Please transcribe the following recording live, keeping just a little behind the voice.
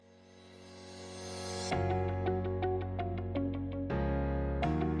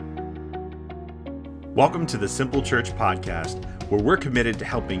Welcome to the Simple Church Podcast, where we're committed to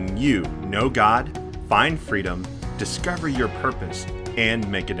helping you know God, find freedom, discover your purpose, and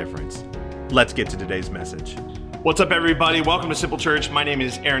make a difference. Let's get to today's message. What's up, everybody? Welcome to Simple Church. My name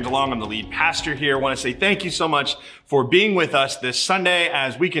is Aaron DeLong. I'm the lead pastor here. I want to say thank you so much for being with us this Sunday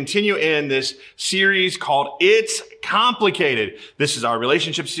as we continue in this series called It's Complicated. This is our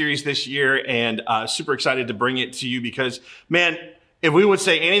relationship series this year, and super excited to bring it to you because, man, if we would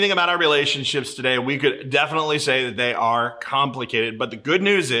say anything about our relationships today, we could definitely say that they are complicated. But the good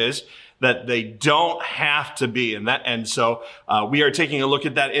news is that they don't have to be. And so we are taking a look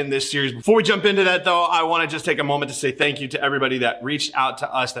at that in this series. Before we jump into that, though, I want to just take a moment to say thank you to everybody that reached out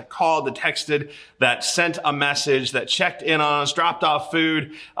to us, that called, that texted, that sent a message, that checked in on us, dropped off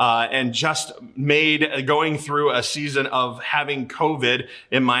food, and just made going through a season of having COVID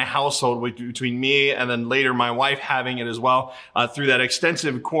in my household between me and then later my wife having it as well through that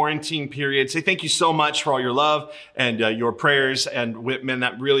extensive quarantine period. Say thank you so much for all your love and your prayers, and man,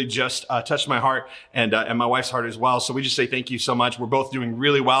 that really just touched my heart and my wife's heart as well. So we just say thank you so much. We're both doing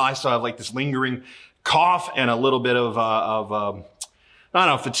really well. I still have like this lingering cough and a little bit of I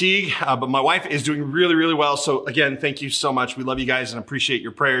don't know, fatigue, but my wife is doing really, really well. So again, thank you so much. We love you guys and appreciate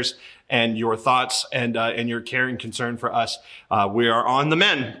your prayers and your thoughts and your care and concern for us. We are on the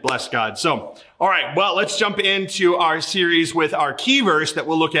mend, bless God. So, all right, well, let's jump into our series with our key verse that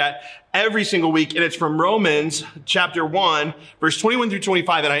we'll look at every single week. And it's from Romans chapter 1, verse 21 through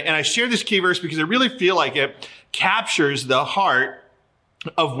 25. And I share this key verse because I really feel like it captures the heart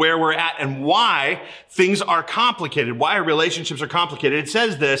of where we're at and why things are complicated, why our relationships are complicated. It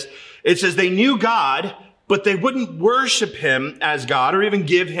says this, it says they knew God, but they wouldn't worship him as God or even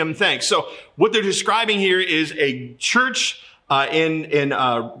give him thanks. So what they're describing here is a church in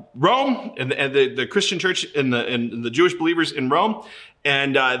Rome, and the Christian church and the Jewish believers in Rome.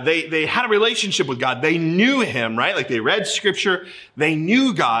 And they had a relationship with God. They knew him, right? Like they read scripture. They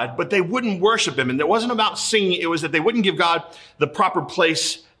knew God, but they wouldn't worship him. And it wasn't about singing. It was that they wouldn't give God the proper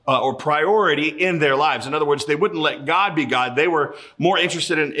place or priority in their lives. In other words, they wouldn't let God be God. They were more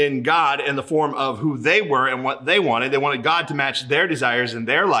interested in God in the form of who they were and what they wanted. They wanted God to match their desires and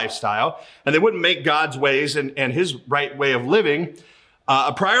their lifestyle. And they wouldn't make God's ways and his right way of living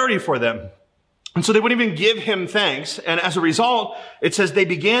a priority for them. And so they wouldn't even give him thanks. And as a result, it says they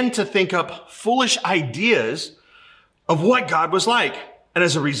began to think up foolish ideas of what God was like. And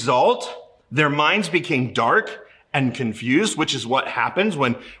as a result, their minds became dark and confused, which is what happens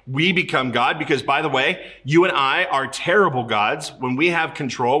when we become God. Because by the way, you and I are terrible gods. When we have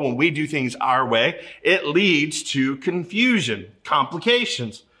control, when we do things our way, it leads to confusion,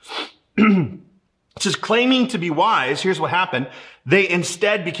 complications. It says, claiming to be wise, here's what happened. They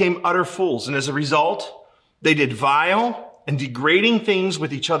instead became utter fools. And as a result, they did vile and degrading things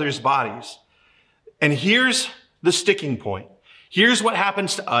with each other's bodies. And here's the sticking point. Here's what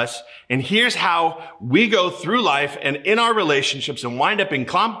happens to us. And here's how we go through life and in our relationships and wind up in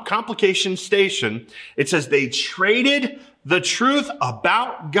complication station. It says they traded the truth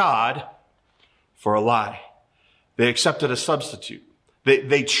about God for a lie. They accepted a substitute.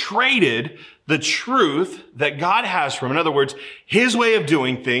 They traded the truth that God has for them. In other words, his way of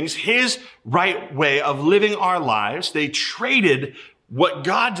doing things, his right way of living our lives. They traded what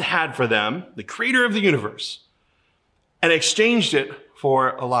God had for them, the creator of the universe, and exchanged it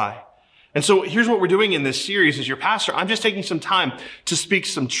for a lie. And so here's what we're doing in this series. As your pastor, I'm just taking some time to speak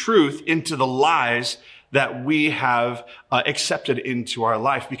some truth into the lies that we have accepted into our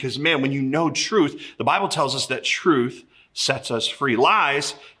life. Because man, when you know truth, the Bible tells us that truth sets us free.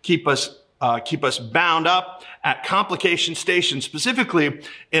 Lies keep us bound up at complication station, specifically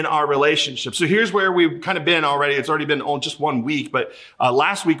in our relationships. So here's where we've kind of been already. It's already been just 1 week, but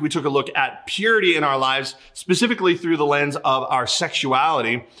last week we took a look at purity in our lives, specifically through the lens of our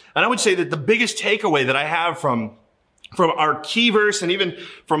sexuality. And I would say that the biggest takeaway that I have from our key verse and even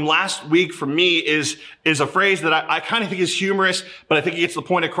from last week for me is a phrase that I kind of think is humorous, but I think it gets the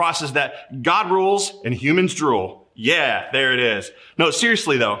point across is that God rules and humans drool. Yeah, there it is. No,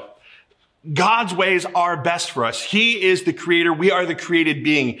 seriously though, God's ways are best for us. He is the creator. We are the created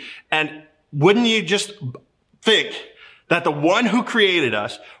being. And wouldn't you just think that the one who created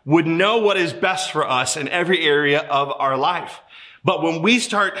us would know what is best for us in every area of our life? But when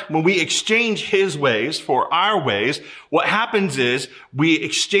we exchange his ways for our ways, what happens is we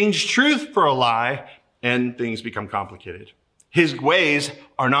exchange truth for a lie and things become complicated. His ways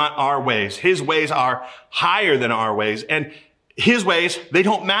are not our ways. His ways are higher than our ways. And his ways, they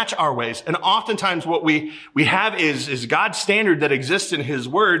don't match our ways. And oftentimes what we have is God's standard that exists in his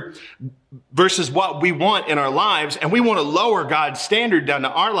word versus what we want in our lives. And we want to lower God's standard down to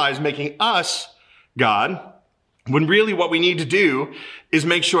our lives, making us God, when really what we need to do is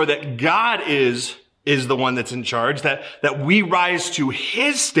make sure that God is the one that's in charge, that we rise to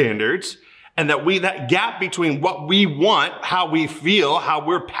his standards, and that gap between what we want, how we feel,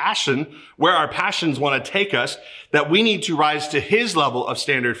 where our passions want to take us, that we need to rise to his level of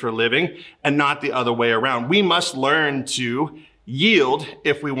standard for living and not the other way around. We must learn to yield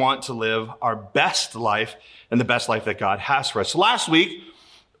if we want to live our best life and the best life that God has for us. So last week,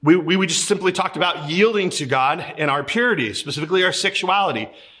 we just simply talked about yielding to God in our purity, specifically our sexuality.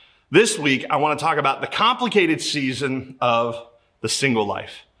 This week, I want to talk about the complicated season of the single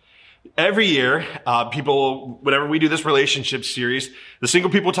life. Every year, whenever we do this relationship series, the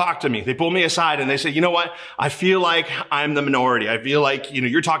single people talk to me. They pull me aside and they say, you know what? I feel like I'm the minority. I feel like,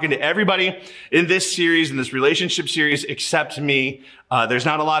 you're talking to everybody in this series, in this relationship series, except me. There's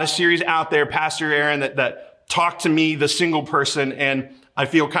not a lot of series out there, Pastor Aaron, that talk to me, the single person, and I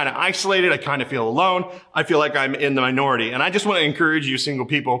feel kind of isolated. I kind of feel alone. I feel like I'm in the minority. And I just want to encourage you, single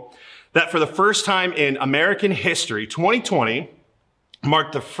people, that for the first time in American history, 2020,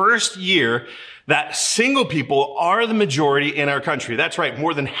 marked the first year that single people are the majority in our country. That's right.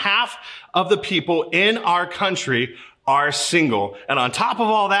 More than half of the people in our country are single. And on top of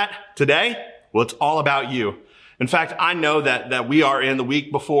all that, today, well, it's all about you. In fact, I know that we are in the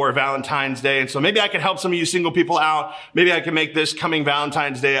week before Valentine's Day. And so maybe I can help some of you single people out. Maybe I can make this coming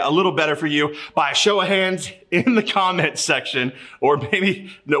Valentine's Day a little better for you by a show of hands in the comments section, or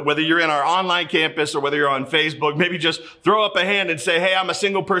maybe whether you're in our online campus or whether you're on Facebook, maybe just throw up a hand and say, hey, I'm a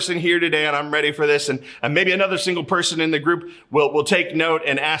single person here today and I'm ready for this. And maybe another single person in the group will take note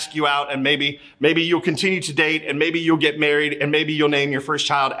and ask you out. And maybe you'll continue to date, and maybe you'll get married, and maybe you'll name your first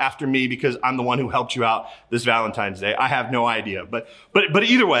child after me because I'm the one who helped you out this Valentine's Day. I have no idea. But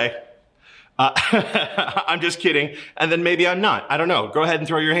either way, I'm just kidding. And then maybe I'm not. I don't know. Go ahead and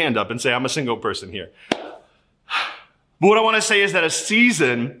throw your hand up and say, I'm a single person here. But what I want to say is that a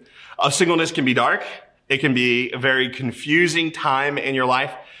season of singleness can be dark. It can be a very confusing time in your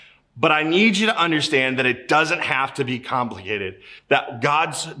life. But I need you to understand that it doesn't have to be complicated. That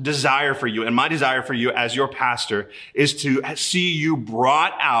God's desire for you and my desire for you as your pastor is to see you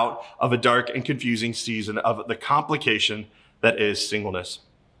brought out of a dark and confusing season of the complication that is singleness.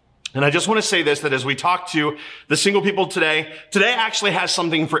 And I just want to say this, that as we talk to the single people today actually has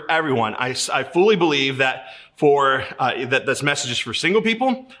something for everyone. I fully believe that that this message is for single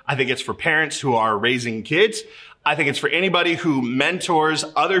people. I think it's for parents who are raising kids. I think it's for anybody who mentors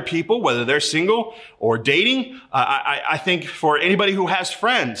other people, whether they're single or dating. I think for anybody who has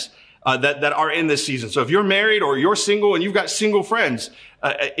friends that are in this season. So if you're married or you're single and you've got single friends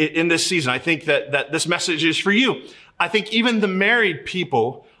in this season, I think that this message is for you. I think even the married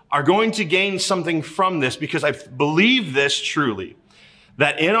people are going to gain something from this, because I believe this truly,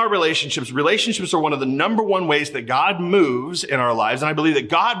 that in our relationships are one of the number one ways that God moves in our lives. And I believe that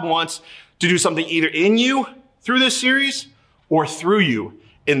God wants to do something either in you through this series or through you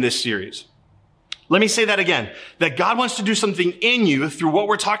in this series. Let me say that again, that God wants to do something in you through what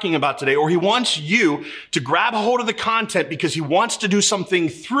we're talking about today, or he wants you to grab a hold of the content because he wants to do something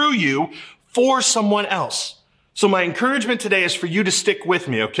through you for someone else. So my encouragement today is for you to stick with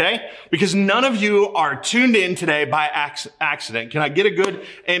me, okay? Because none of you are tuned in today by accident. Can I get a good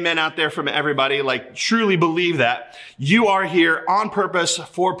amen out there from everybody? Like, truly believe that. You are here on purpose,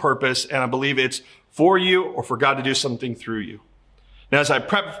 for purpose, and I believe it's for you or for God to do something through you. Now, as I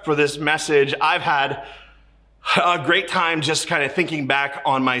prep for this message, I've had a great time just kind of thinking back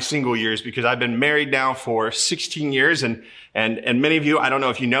on my single years, because I've been married now for 16 years. And many of you, I don't know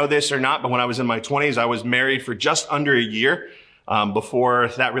if you know this or not, but when I was in my 20s, I was married for just under a year before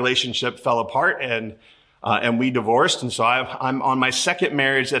that relationship fell apart and we divorced. And so I'm on my second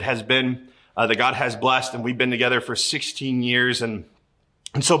marriage that has been, that God has blessed, and we've been together for 16 years. And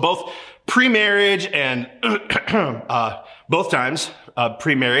so both pre-marriage and both times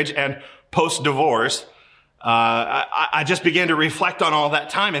pre-marriage and post-divorce, I just began to reflect on all that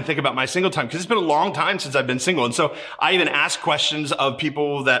time and think about my single time, because it's been a long time since I've been single. And so I even asked questions of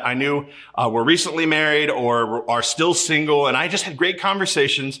people that I knew were recently married or are still single. And I just had great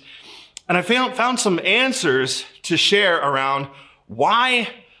conversations. And I found some answers to share around why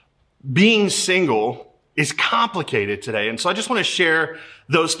being single is complicated today. And so I just want to share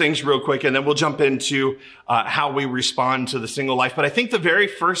those things real quick, and then we'll jump into how we respond to the single life. But I think the very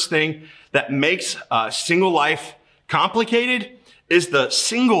first thing that makes single life complicated is the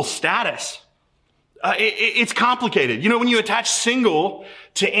single status. It's complicated. You know, when you attach single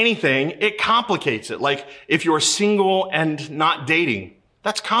to anything, it complicates it. Like if you're single and not dating,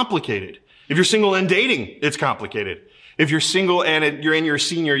 that's complicated. If you're single and dating, it's complicated. If you're single and you're in your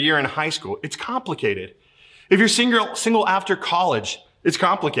senior year in high school, it's complicated. If you're single after college, it's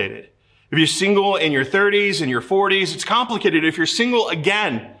complicated. If you're single in your 30s and your 40s, it's complicated. If you're single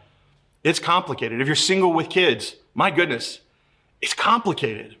again, it's complicated. If you're single with kids, my goodness, it's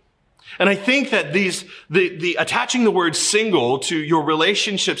complicated. And I think that the attaching the word single to your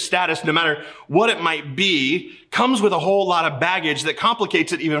relationship status, no matter what it might be, comes with a whole lot of baggage that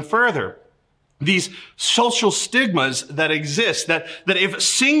complicates it even further. These social stigmas that exist, that if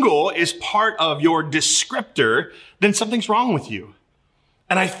single is part of your descriptor, then something's wrong with you.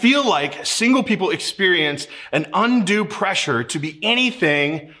 And I feel like single people experience an undue pressure to be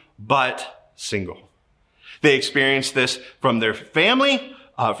anything but single. They experience this from their family,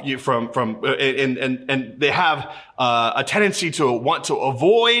 and they have a tendency to want to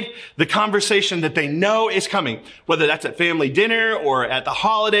avoid the conversation that they know is coming. Whether that's at family dinner or at the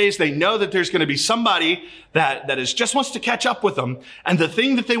holidays, they know that there's going to be somebody that just wants to catch up with them. And the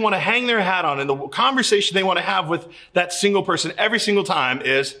thing that they want to hang their hat on and the conversation they want to have with that single person every single time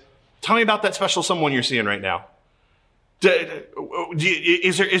is, tell me about that special someone you're seeing right now.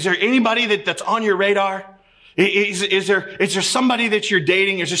 Is there anybody that's on your radar? Is there somebody that you're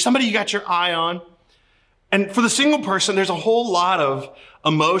dating? Is there somebody you got your eye on? And for the single person, there's a whole lot of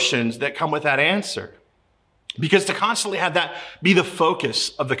emotions that come with that answer. Because to constantly have that be the focus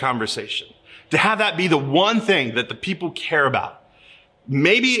of the conversation, to have that be the one thing that the people care about.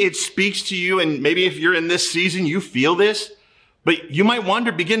 Maybe it speaks to you, and maybe if you're in this season, you feel this, but you might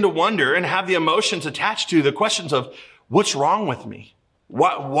begin to wonder and have the emotions attached to the questions of, what's wrong with me?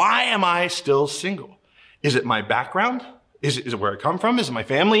 Why am I still single? Is it my background? Is it where I come from? Is it my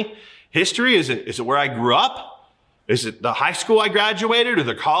family history? Is it where I grew up? Is it the high school I graduated or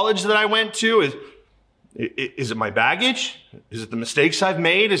the college that I went to? Is it my baggage? Is it the mistakes I've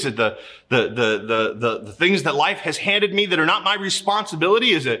made? Is it the things that life has handed me that are not my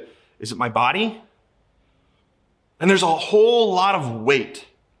responsibility? Is it my body? And there's a whole lot of weight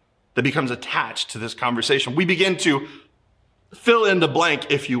that becomes attached to this conversation. We begin to fill in the blank,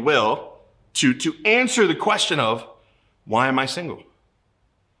 if you will, to answer the question of, why am I single?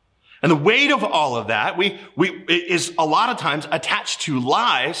 And the weight of all of that is a lot of times attached to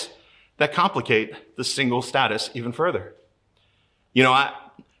lies that complicate the single status even further. You know,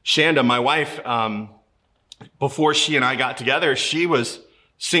 Shanda, my wife, before she and I got together, she was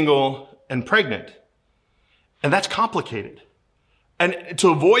single and pregnant. And that's complicated. And to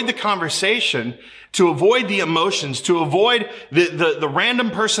avoid the conversation, to avoid the emotions, to avoid the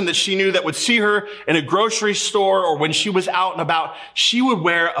random person that she knew that would see her in a grocery store or when she was out and about, she would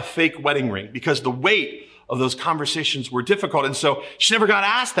wear a fake wedding ring because the weight of those conversations were difficult. And so she never got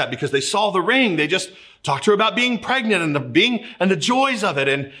asked that because they saw the ring. They just talked to her about being pregnant and the joys of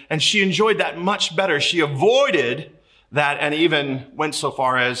it. And she enjoyed that much better. She avoided that and even went so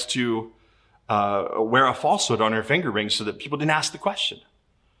far as to wear a falsehood on her finger ring so that people didn't ask the question.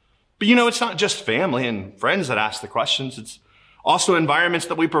 But you know, it's not just family and friends that ask the questions. It's also environments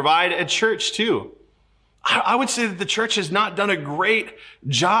that we provide at church too. I would say that the church has not done a great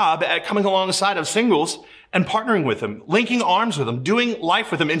job at coming alongside of singles and partnering with them, linking arms with them, doing life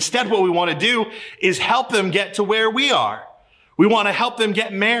with them. Instead, what we want to do is help them get to where we are. We want to help them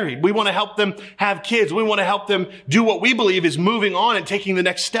get married. We want to help them have kids. We want to help them do what we believe is moving on and taking the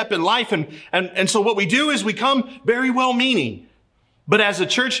next step in life. And so what we do is we come very well-meaning. But as a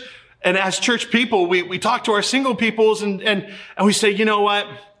church and as church people, we talk to our single peoples and we say, you know what?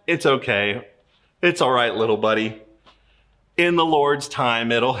 It's okay. It's all right, little buddy. In the Lord's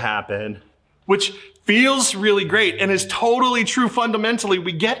time, it'll happen. Which feels really great and is totally true fundamentally.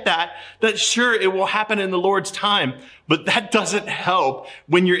 We get that sure, it will happen in the Lord's time, but that doesn't help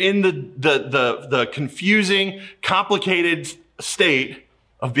when you're in the confusing, complicated state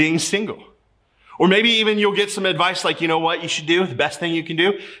of being single. Or maybe even you'll get some advice like, you know what you should do? The best thing you can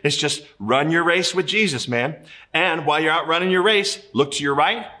do is just run your race with Jesus, man. And while you're out running your race, look to your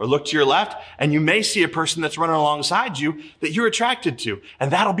right or look to your left, and you may see a person that's running alongside you that you're attracted to, and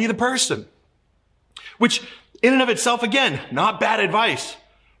that'll be the person. Which, in and of itself, again, not bad advice,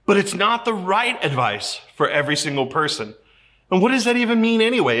 but it's not the right advice for every single person. And what does that even mean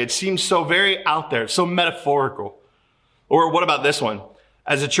anyway? It seems so very out there, so metaphorical. Or what about this one?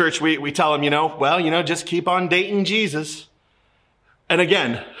 As a church, we tell them, just keep on dating Jesus. And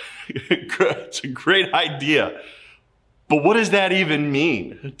again, it's a great idea. But what does that even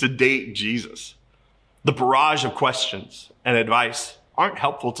mean, to date Jesus? The barrage of questions and advice aren't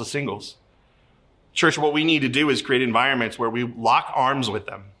helpful to singles. Church, what we need to do is create environments where we lock arms with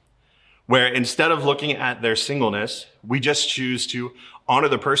them, where instead of looking at their singleness, we just choose to honor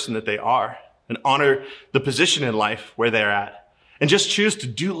the person that they are and honor the position in life where they're at and just choose to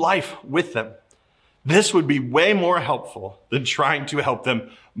do life with them. This would be way more helpful than trying to help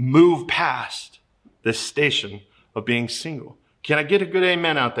them move past this station of being single. Can I get a good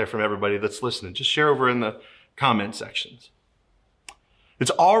amen out there from everybody that's listening? Just share over in the comment sections.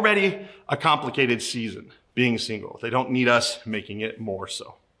 It's already a complicated season being single. They don't need us making it more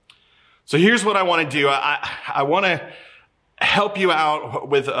so. So here's what I want to do. I want to help you out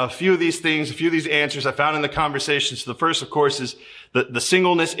with a few of these things, a few of these answers I found in the conversations. So the first, of course, is the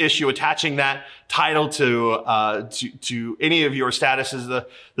singleness issue, attaching that title to any of your statuses.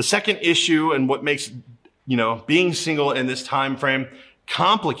 The second issue, and what makes being single in this time frame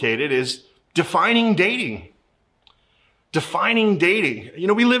complicated, is defining dating. Defining dating.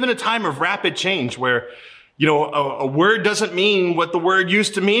 We live in a time of rapid change where a word doesn't mean what the word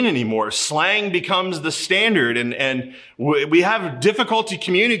used to mean anymore. Slang becomes the standard, and we have difficulty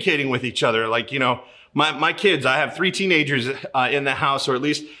communicating with each other. Like, my kids, I have 3 teenagers in the house, or at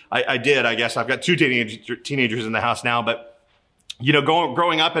least I did, I guess. I've got 2 teenagers in the house now, but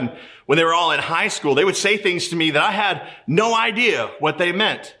growing up, and when they were all in high school, they would say things to me that I had no idea what they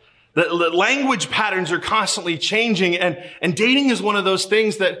meant. The language patterns are constantly changing, and dating is one of those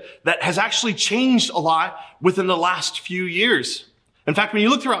things that has actually changed a lot within the last few years. In fact, when you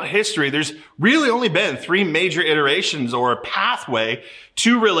look throughout history, there's really only been 3 major iterations or a pathway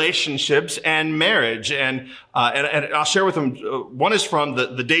to relationships and marriage. And I'll share with them, one is from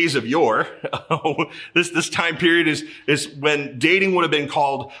the days of yore. This time period is when dating would have been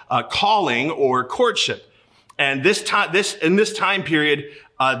called calling or courtship. And in this time period,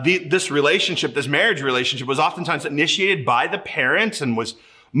 this marriage relationship was oftentimes initiated by the parents and was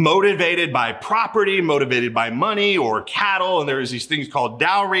motivated by property, motivated by money or cattle. And there was these things called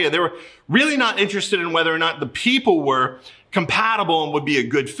dowry. And they were really not interested in whether or not the people were compatible and would be a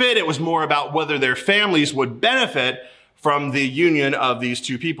good fit. It was more about whether their families would benefit from the union of these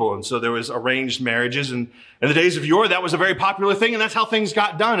 2 people. And so there was arranged marriages. And in the days of yore, that was a very popular thing. And that's how things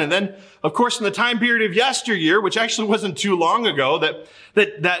got done. And then, of course, in the time period of yesteryear, which actually wasn't too long ago,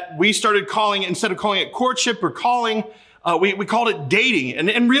 that we started calling, instead of calling it courtship or calling, we called it dating.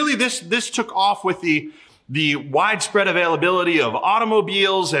 And really this took off with the widespread availability of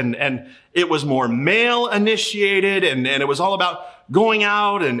automobiles, and it was more male initiated, and it was all about going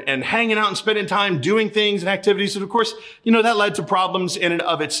out and hanging out and spending time doing things and activities. And of course, that led to problems in and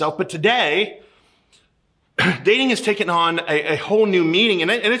of itself. But today, dating has taken on a whole new meaning.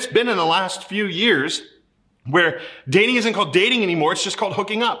 And it's been in the last few years where dating isn't called dating anymore. It's just called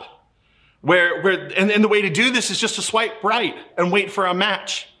hooking up. And the way to do this is just to swipe right and wait for a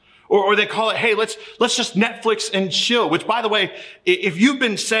match. Or they call it, hey, let's just Netflix and chill. Which, by the way, if you've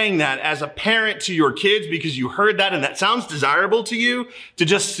been saying that as a parent to your kids because you heard that and that sounds desirable to you, to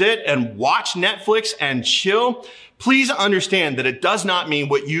just sit and watch Netflix and chill, please understand that it does not mean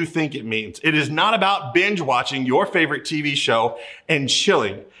what you think it means. It is not about binge watching your favorite TV show and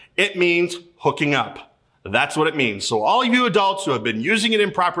chilling. It means hooking up. That's what it means. So all of you adults who have been using it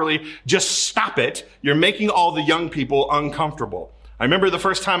improperly, just stop it. You're making all the young people uncomfortable. I remember the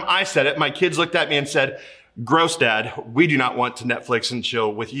first time I said it, my kids looked at me and said, "Gross, Dad, we do not want to Netflix and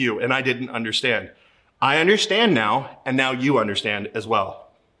chill with you." And I didn't understand. I understand now, and now you understand as well.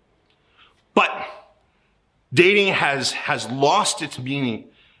 But dating has lost its meaning.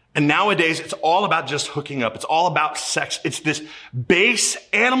 And nowadays, it's all about just hooking up. It's all about sex. It's this base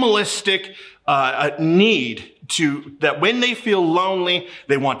animalistic need that when they feel lonely,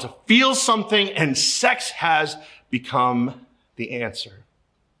 they want to feel something, and sex has become the answer.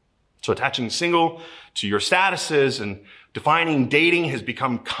 So attaching single to your statuses and defining dating has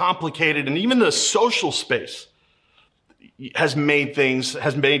become complicated, and even the social space has made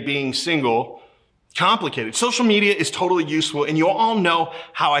being single complicated. Social media is totally useful, and you all know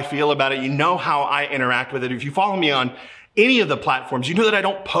how I feel about it. You know how I interact with it. If you follow me on any of the platforms, you know that I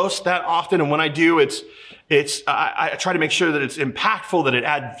don't post that often, and when I do, I try to make sure that it's impactful, that it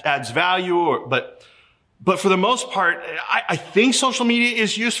adds value, but for the most part, I think social media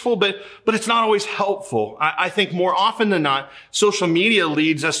is useful, but it's not always helpful. I think more often than not, social media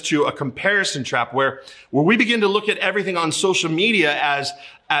leads us to a comparison trap where we begin to look at everything on social media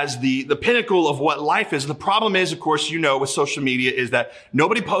as the pinnacle of what life is. The problem is, of course, with social media is that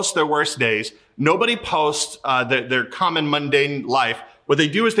nobody posts their worst days. Nobody posts their common mundane life. What they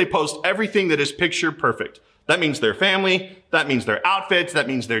do is they post everything that is picture perfect. That means their family. That means their outfits. That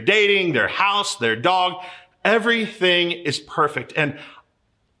means their dating, their house, their dog. Everything is perfect. And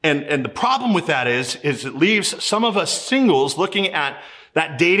the problem with that is it leaves some of us singles looking at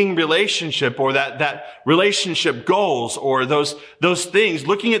that dating relationship or that relationship goals or those things,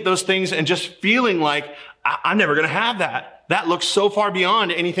 looking at those things and just feeling like I'm never going to have that. That looks so far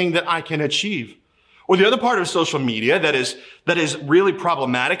beyond anything that I can achieve. Or the other part of social media that is really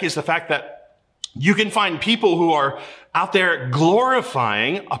problematic is the fact that you can find people who are out there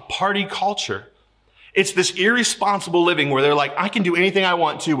glorifying a party culture. It's this irresponsible living where they're like, I can do anything I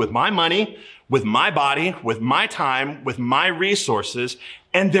want to with my money, with my body, with my time, with my resources,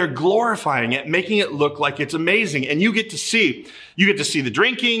 and they're glorifying it, making it look like it's amazing. And you get to see the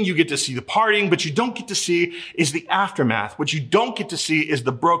drinking, you get to see the partying, but you don't get to see is the aftermath. What you don't get to see is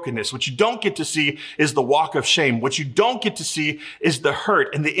the brokenness. What you don't get to see is the walk of shame. What you don't get to see is the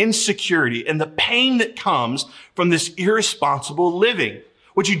hurt and the insecurity and the pain that comes from this irresponsible living.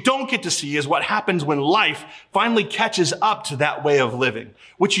 What you don't get to see is what happens when life finally catches up to that way of living.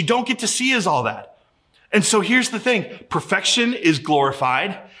 What you don't get to see is all that. And so here's the thing. Perfection is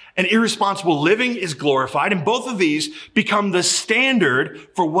glorified and irresponsible living is glorified. And both of these become the standard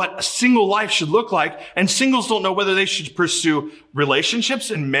for what a single life should look like. And singles don't know whether they should pursue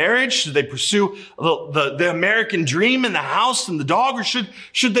relationships and marriage. Should they pursue the American dream and the house and the dog? Or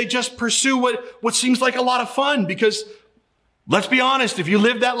should they just pursue what seems like a lot of fun? Because let's be honest, if you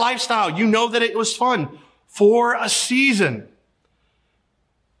live that lifestyle, you know that it was fun for a season.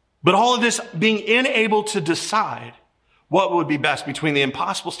 But all of this being unable to decide what would be best between the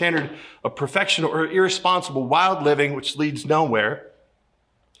impossible standard of perfection or irresponsible wild living, which leads nowhere,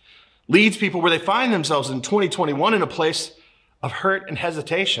 leads people where they find themselves in 2021 in a place of hurt and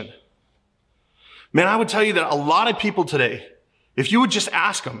hesitation. Man, I would tell you that a lot of people today, if you would just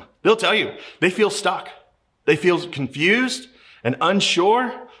ask them, they'll tell you they feel stuck. They feel confused and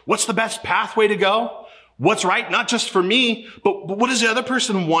unsure. What's the best pathway to go? What's right? Not just for me, but what is the other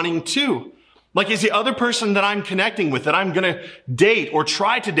person wanting too? Like, is the other person that I'm connecting with, that I'm going to date or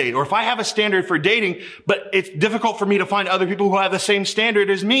try to date, or if I have a standard for dating, but it's difficult for me to find other people who have the same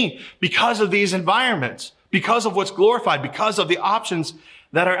standard as me because of these environments, because of what's glorified, because of the options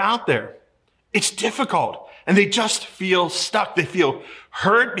that are out there. It's difficult. And they just feel stuck. They feel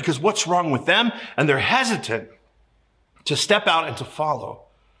hurt because what's wrong with them? And they're hesitant to step out and to follow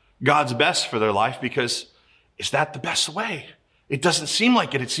God's best for their life because is that the best way? It doesn't seem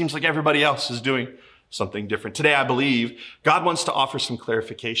like it. It seems like everybody else is doing something different. Today, I believe God wants to offer some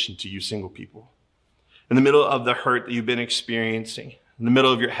clarification to you single people. In the middle of the hurt that you've been experiencing, in the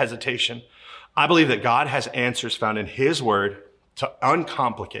middle of your hesitation, I believe that God has answers found in His Word to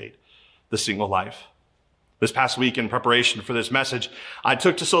uncomplicate the single life. This past week in preparation for this message, I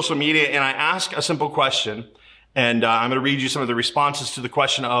took to social media and I asked a simple question. And I'm going to read you some of the responses to the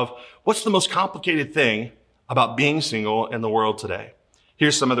question of what's the most complicated thing about being single in the world today?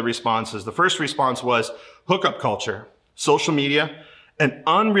 Here's some of the responses. The first response was hookup culture, social media, and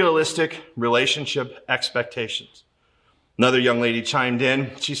unrealistic relationship expectations. Another young lady chimed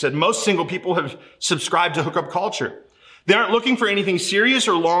in. She said, most single people have subscribed to hookup culture. They aren't looking for anything serious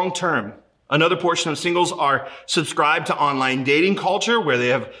or long-term. Another portion of singles are subscribed to online dating culture where they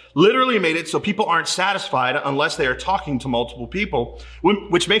have literally made it so people aren't satisfied unless they are talking to multiple people,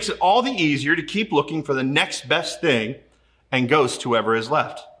 which makes it all the easier to keep looking for the next best thing and ghost whoever is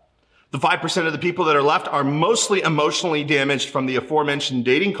left. The 5% of the people that are left are mostly emotionally damaged from the aforementioned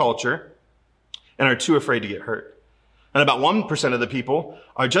dating culture and are too afraid to get hurt. And about 1% of the people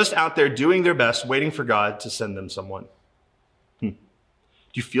are just out there doing their best, waiting for God to send them someone. Do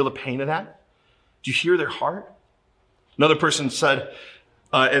you feel the pain of that? Do you hear their heart? Another person said,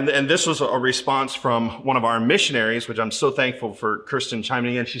 and this was a response from one of our missionaries, which I'm so thankful for Kirsten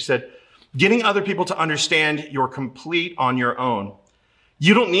chiming in. She said, getting other people to understand you're complete on your own.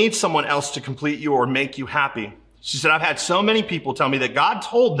 You don't need someone else to complete you or make you happy. She said, I've had so many people tell me that God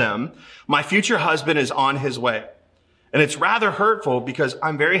told them my future husband is on his way. And it's rather hurtful because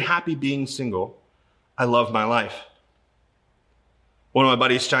I'm very happy being single. I love my life. One of my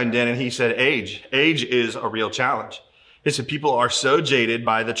buddies chimed in and he said, age is a real challenge. He said, people are so jaded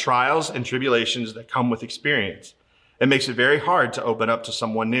by the trials and tribulations that come with experience. It makes it very hard to open up to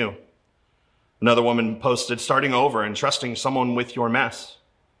someone new. Another woman posted, starting over and trusting someone with your mess.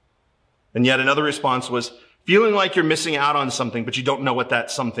 And yet another response was, feeling like you're missing out on something, but you don't know what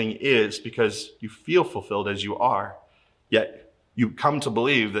that something is because you feel fulfilled as you are. Yet you come to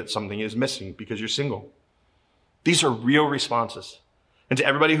believe that something is missing because you're single. These are real responses. And to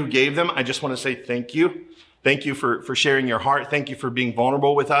everybody who gave them, I just want to say thank you. Thank you for sharing your heart. Thank you for being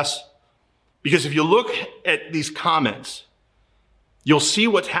vulnerable with us. Because if you look at these comments, you'll see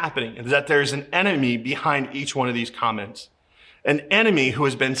what's happening, is that there's an enemy behind each one of these comments. An enemy who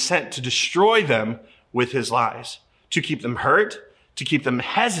has been sent to destroy them with his lies, to keep them hurt, to keep them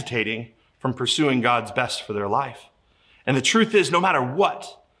hesitating from pursuing God's best for their life. And the truth is, no matter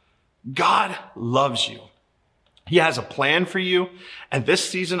what, God loves you. He has a plan for you and this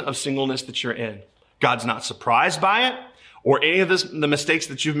season of singleness that you're in. God's not surprised by it or any of the mistakes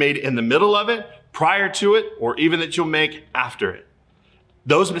that you've made in the middle of it, prior to it, or even that you'll make after it.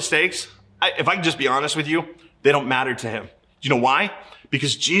 Those mistakes, if I can just be honest with you, they don't matter to him. Do you know why?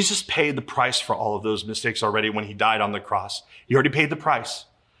 Because Jesus paid the price for all of those mistakes already when he died on the cross. He already paid the price.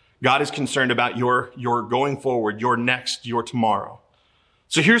 God is concerned about your going forward, your next, your tomorrow.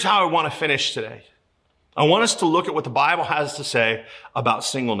 So here's how I want to finish today. I want us to look at what the Bible has to say about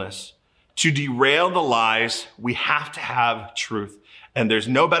singleness. To derail the lies, we have to have truth. And there's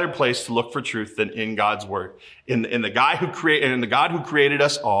no better place to look for truth than in God's word. In the God who created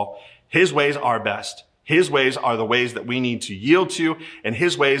us all, his ways are best. His ways are the ways that we need to yield to, and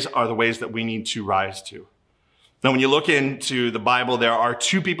his ways are the ways that we need to rise to. Now, when you look into the Bible, there are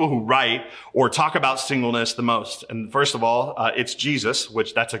two people who write or talk about singleness the most. And first of all, it's Jesus,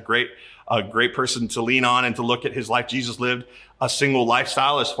 which that's a great person to lean on and to look at his life. Jesus lived a single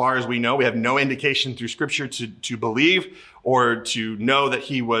lifestyle as far as we know. We have no indication through scripture to believe or to know that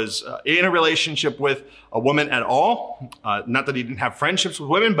he was in a relationship with a woman at all. Not that he didn't have friendships with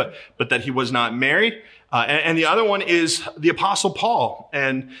women, but that he was not married. And the other one is the Apostle Paul.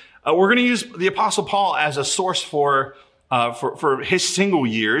 And we're going to use the Apostle Paul as a source for his single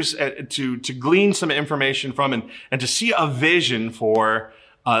years to glean some information from and to see a vision for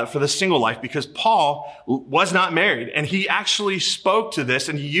the single life, because Paul was not married, and he actually spoke to this,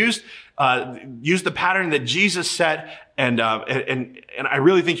 and he used the pattern that Jesus set, and I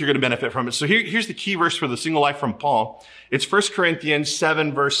really think you're going to benefit from it. So here's the key verse for the single life from Paul. It's 1 Corinthians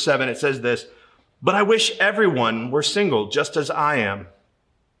 7, verse 7. It says this: "But I wish everyone were single, just as I am.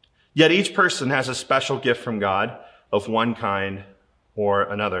 Yet each person has a special gift from God of one kind or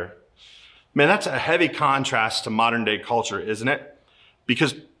another." Man, that's a heavy contrast to modern day culture, isn't it?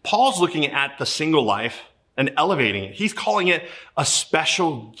 Because Paul's looking at the single life and elevating it. He's calling it a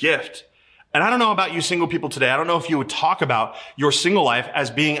special gift. And I don't know about you single people today. I don't know if you would talk about your single life as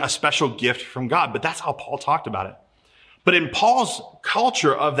being a special gift from God, but that's how Paul talked about it. But in Paul's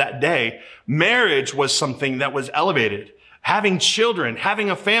culture of that day, marriage was something that was elevated. Having children, having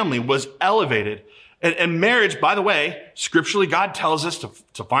a family was elevated. And marriage, by the way, scripturally, God tells us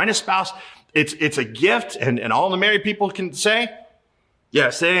to find a spouse. It's a gift, and all the married people can say, yeah,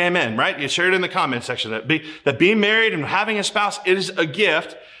 say amen, right? You share it in the comment section that being married and having a spouse is a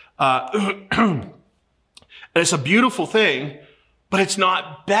gift. And it's a beautiful thing, but it's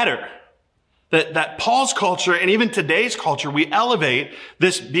not better. That Paul's culture and even today's culture, we elevate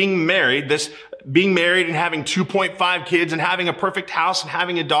this being married and having 2.5 kids and having a perfect house and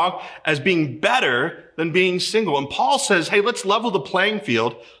having a dog as being better than being single. And Paul says, hey, let's level the playing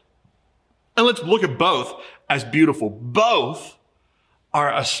field and let's look at both as beautiful. Both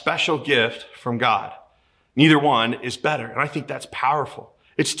are a special gift from God. Neither one is better. And I think that's powerful.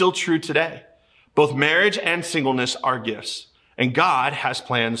 It's still true today. Both marriage and singleness are gifts, and God has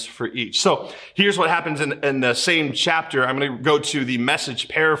plans for each. So here's what happens in the same chapter. I'm going to go to the Message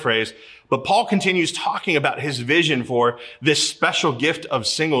paraphrase, but Paul continues talking about his vision for this special gift of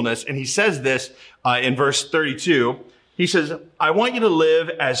singleness. And he says this in verse 32. He says, "I want you to live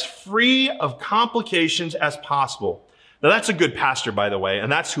as free of complications as possible." Now, that's a good pastor, by the way,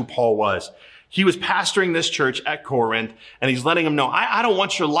 and that's who Paul was. He was pastoring this church at Corinth, and he's letting them know, I don't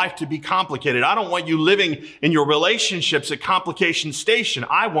want your life to be complicated. I don't want you living in your relationships at complication station.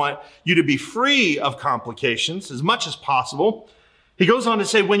 I want you to be free of complications as much as possible. He goes on to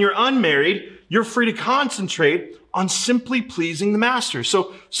say, when you're unmarried, you're free to concentrate on simply pleasing the master.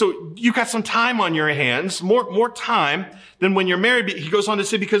 So you got some time on your hands, more time than when you're married. He goes on to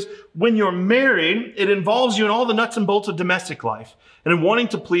say, because when you're married, it involves you in all the nuts and bolts of domestic life and in wanting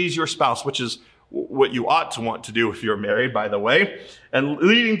to please your spouse, which is what you ought to want to do if you're married, by the way, and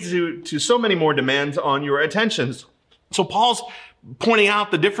leading to so many more demands on your attentions. So Paul's pointing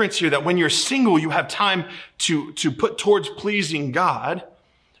out the difference here, that when you're single, you have time to put towards pleasing God.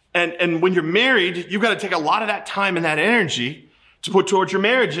 And when you're married, you've got to take a lot of that time and that energy to put towards your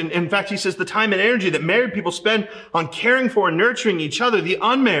marriage. And in fact, he says the time and energy that married people spend on caring for and nurturing each other, the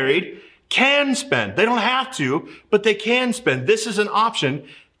unmarried can spend. They don't have to, but they can spend. This is an option,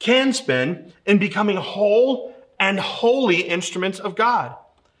 can spend in becoming whole and holy instruments of God.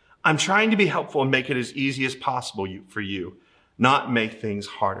 I'm trying to be helpful and make it as easy as possible for you, not make things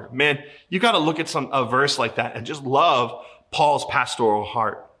harder. Man, you got to look at a verse like that and just love Paul's pastoral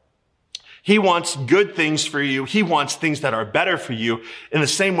heart. He wants good things for you. He wants things that are better for you in the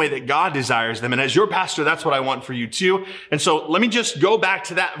same way that God desires them. And as your pastor, that's what I want for you too. And so let me just go back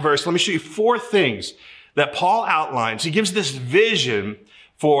to that verse. Let me show you 4 things that Paul outlines. He gives this vision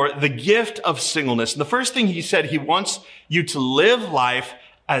for the gift of singleness. And the first thing he said, he wants you to live life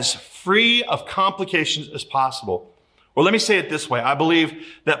as free of complications as possible. Or let me say it this way. I believe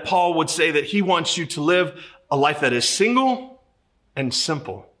that Paul would say that he wants you to live a life that is single and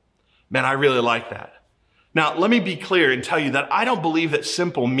simple. Man, I really like that. Now, let me be clear and tell you that I don't believe that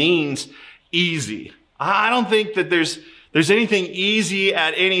simple means easy. I don't think that there's anything easy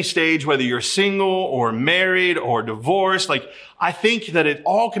at any stage, whether you're single or married or divorced. Like, I think that it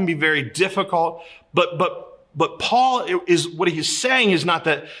all can be very difficult, but Paul is, what he's saying is not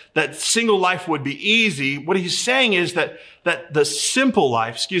that single life would be easy. What he's saying is that the simple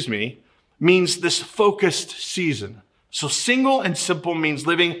life, means this focused season. So single and simple means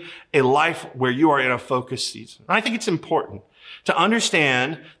living a life where you are in a focused season. And I think it's important to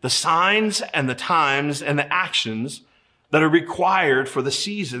understand the signs and the times and the actions that are required for the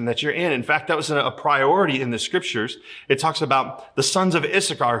season that you're in. In fact, that was a priority in the scriptures. It talks about the sons of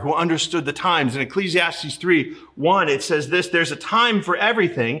Issachar who understood the times. In Ecclesiastes 3:1, it says this: there's a time for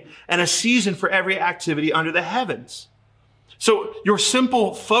everything and a season for every activity under the heavens. So your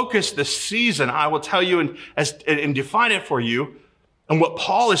simple focus this season, I will tell you and define it for you. And what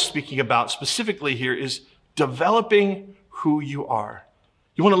Paul is speaking about specifically here is developing who you are.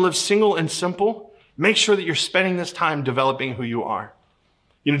 You want to live single and simple? Make sure that you're spending this time developing who you are.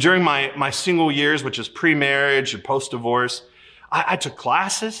 You know, during my single years, which is pre-marriage and post-divorce, I took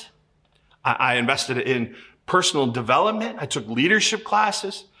classes. I invested in personal development. I took leadership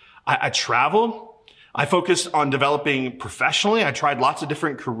classes. I traveled. I focused on developing professionally. I tried lots of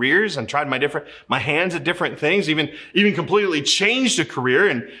different careers and tried my hands at different things, even completely changed a career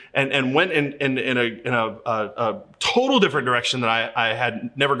and went in a total different direction that I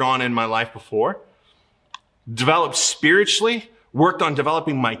had never gone in my life before. Developed spiritually, worked on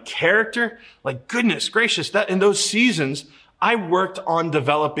developing my character. Like, goodness gracious, that in those seasons, I worked on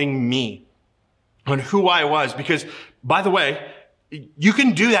developing me, on who I was. Because, by the way, you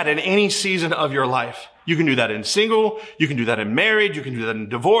can do that in any season of your life. You can do that in single, you can do that in married, you can do that in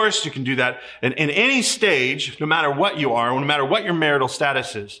divorce, you can do that in any stage, no matter what you are, no matter what your marital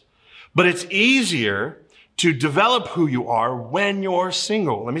status is. But it's easier to develop who you are when you're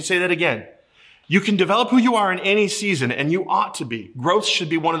single. Let me say that again. You can develop who you are in any season, and you ought to be. Growth should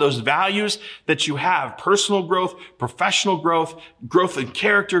be one of those values that you have. Personal growth, professional growth, growth in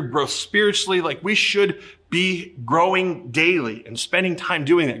character, growth spiritually. Like, we should be growing daily and spending time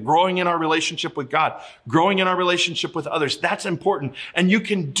doing that, growing in our relationship with God, growing in our relationship with others. That's important. And you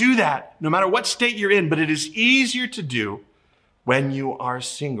can do that no matter what state you're in, but it is easier to do when you are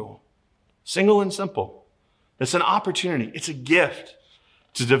single. Single and simple. It's an opportunity. It's a gift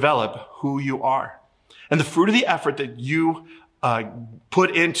to develop who you are. And the fruit of the effort that you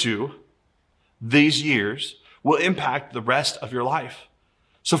put into these years will impact the rest of your life.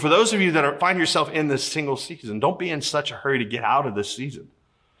 So for those of you that find yourself in this single season, don't be in such a hurry to get out of this season.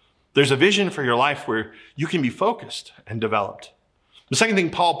 There's a vision for your life where you can be focused and developed. The second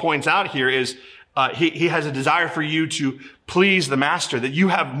thing Paul points out here is he has a desire for you to please the master, that you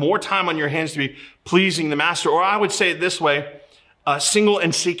have more time on your hands to be pleasing the master. Or I would say it this way, single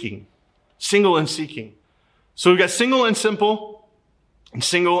and seeking. Single and seeking. So we've got single and simple, and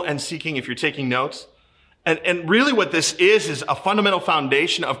single and seeking if you're taking notes. And really what this is a fundamental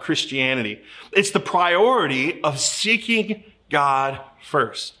foundation of Christianity. It's the priority of seeking God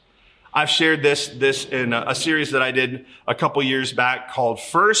first. I've shared this in a series that I did a couple years back called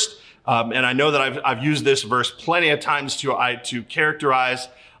First. And I know that I've used this verse plenty of times to characterize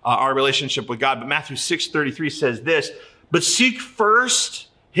our relationship with God. But Matthew 6:33 says this: but seek first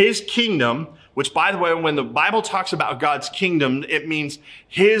his kingdom, which, by the way, when the Bible talks about God's kingdom, it means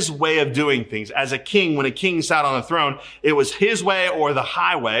his way of doing things. As a king, when a king sat on a throne, it was his way or the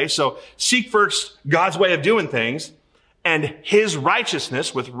highway. So seek first God's way of doing things and his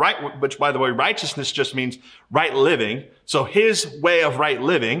righteousness, which, by the way, righteousness just means right living. So his way of right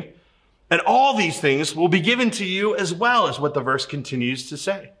living. And all these things will be given to you as well, is what the verse continues to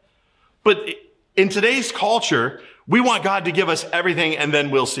say. But in today's culture, we want God to give us everything and then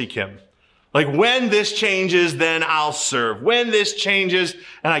we'll seek him. Like, when this changes, then I'll serve. When this changes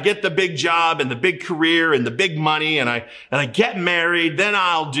and I get the big job and the big career and the big money and I get married, then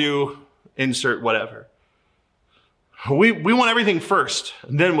I'll do insert whatever. We want everything first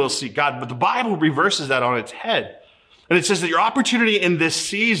and then we'll seek God. But the Bible reverses that on its head. And it says that your opportunity in this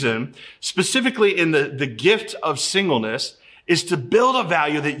season, specifically in the gift of singleness, is to build a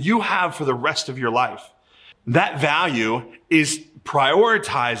value that you have for the rest of your life. That value is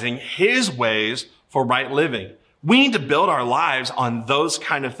prioritizing his ways for right living. We need to build our lives on those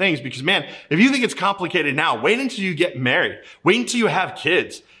kind of things because, man, if you think it's complicated now, wait until you get married. Wait until you have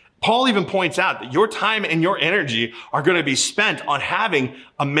kids. Paul even points out that your time and your energy are going to be spent on having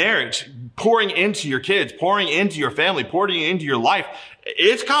a marriage, pouring into your kids, pouring into your family, pouring into your life.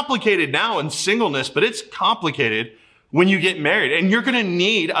 It's complicated now in singleness, but it's complicated when you get married. And you're going to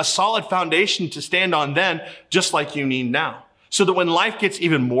need a solid foundation to stand on then, just like you need now. So that when life gets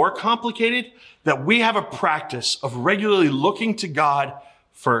even more complicated, that we have a practice of regularly looking to God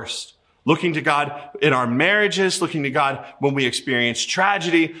first. Looking to God in our marriages, looking to God when we experience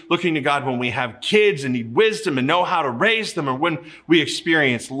tragedy, looking to God when we have kids and need wisdom and know how to raise them, or when we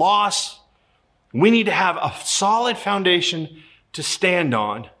experience loss. We need to have a solid foundation to stand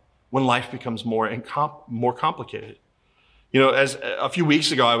on when life becomes more complicated. You know, as a few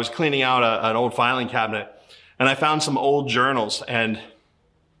weeks ago, I was cleaning out an old filing cabinet, and I found some old journals, and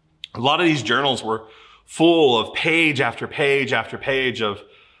a lot of these journals were full of page after page after page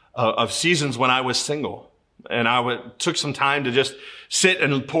of seasons when I was single. And took some time to just sit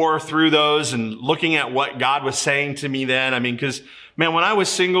and pour through those and looking at what God was saying to me then. I mean, because, man, when I was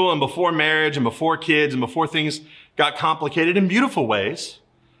single and before marriage and before kids and before things got complicated in beautiful ways,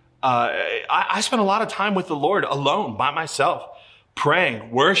 I spent a lot of time with the Lord alone by myself,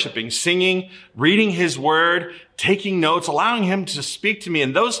 praying, worshiping, singing, reading his word, taking notes, allowing him to speak to me.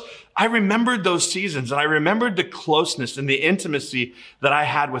 And I remembered those seasons, and I remembered the closeness and the intimacy that I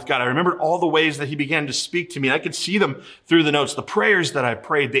had with God. I remembered all the ways that he began to speak to me. And I could see them through the notes, the prayers that I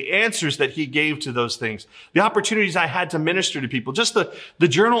prayed, the answers that he gave to those things, the opportunities I had to minister to people, just the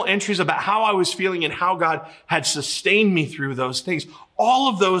journal entries about how I was feeling and how God had sustained me through those things. All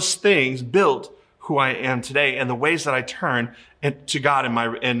of those things built who I am today and the ways that I turn to God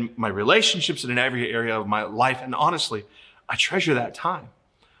in my relationships and in every area of my life. And honestly, I treasure that time.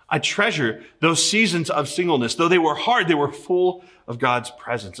 I treasure those seasons of singleness. Though they were hard, they were full of God's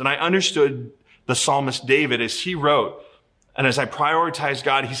presence. And I understood the psalmist David as he wrote, and as I prioritized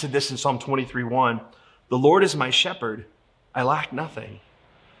God, he said this in Psalm 23:1, "The Lord is my shepherd, I lack nothing."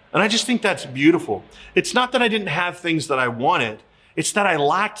 And I just think that's beautiful. It's not that I didn't have things that I wanted. It's that I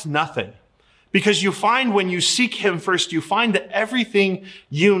lacked nothing. Because you find when you seek him first, you find that everything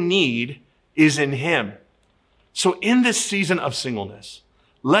you need is in him. So in this season of singleness,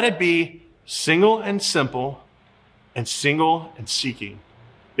 let it be single and simple and single and seeking.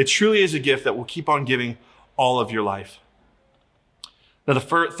 It truly is a gift that will keep on giving all of your life. Now, the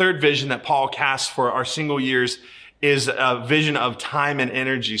third vision that Paul casts for our single years is a vision of time and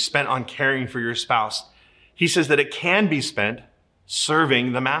energy spent on caring for your spouse. He says that it can be spent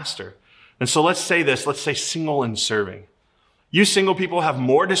serving the master. And so let's say single and serving. You single people have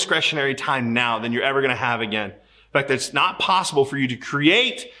more discretionary time now than you're ever going to have again. In fact, it's not possible for you to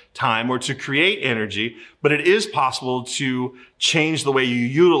create time or to create energy, but it is possible to change the way you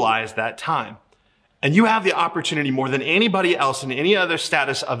utilize that time. And you have the opportunity more than anybody else in any other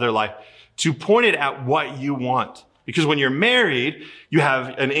status of their life to point it at what you want. Because when you're married, you have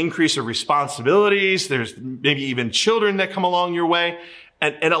an increase of responsibilities. There's maybe even children that come along your way.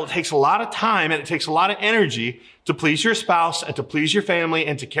 And it takes a lot of time and it takes a lot of energy to please your spouse and to please your family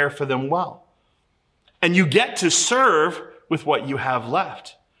and to care for them well. And you get to serve with what you have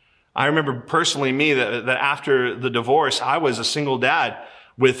left. I remember personally that after the divorce, I was a single dad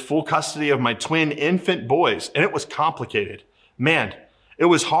with full custody of my twin infant boys. And it was complicated. Man, it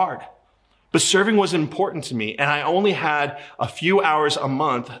was hard. But serving was important to me. And I only had a few hours a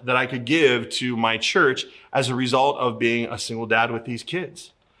month that I could give to my church as a result of being a single dad with these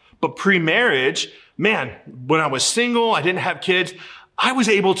kids. But pre-marriage, man, when I was single, I didn't have kids, I was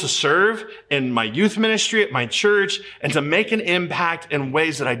able to serve in my youth ministry at my church and to make an impact in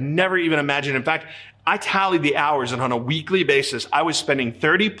ways that I'd never even imagined. In fact, I tallied the hours, and on a weekly basis, I was spending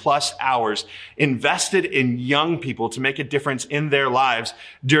 30 plus hours invested in young people to make a difference in their lives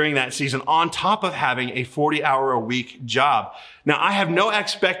during that season, on top of having a 40-hour-a-week job. Now, I have no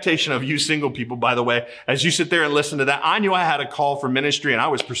expectation of you single people, by the way, as you sit there and listen to that. I knew I had a call for ministry, and I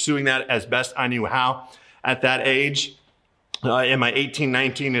was pursuing that as best I knew how at that age. In my 18,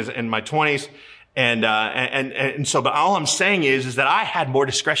 19, in my 20s. And so, but all I'm saying is that I had more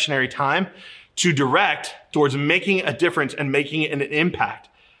discretionary time to direct towards making a difference and making an impact.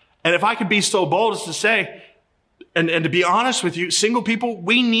 And if I could be so bold as to say, and to be honest with you, single people,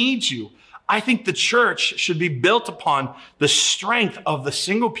 we need you. I think the church should be built upon the strength of the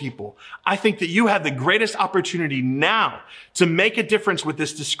single people. I think that you have the greatest opportunity now to make a difference with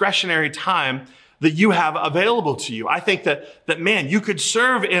this discretionary time that you have available to you. I think that man, you could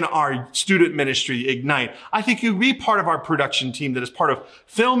serve in our student ministry, Ignite. I think you'd be part of our production team that is part of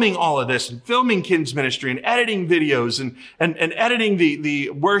filming all of this and filming kids ministry and editing videos and editing the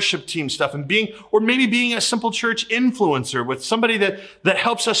worship team stuff and maybe being a Simple Church influencer with somebody that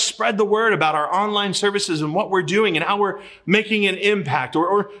helps us spread the word about our online services and what we're doing and how we're making an impact,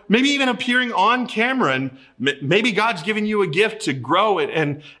 or maybe even appearing on camera, and maybe God's given you a gift to grow it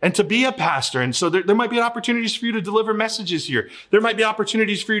and to be a pastor. And so there might be opportunities for you to deliver messages here. There might be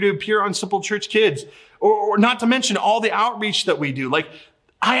opportunities for you to appear on Simple Church Kids, or not to mention all the outreach that we do. Like,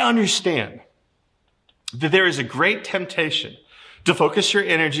 I understand that there is a great temptation to focus your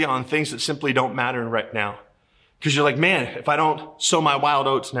energy on things that simply don't matter right now. Because you're like, man, if I don't sow my wild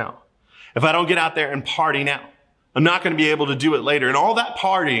oats now, if I don't get out there and party now, I'm not going to be able to do it later. And all that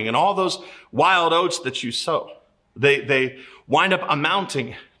partying and all those wild oats that you sow, they wind up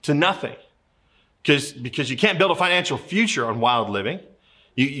amounting to nothing. Because you can't build a financial future on wild living.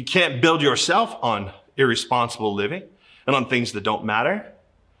 You can't build yourself on irresponsible living and on things that don't matter.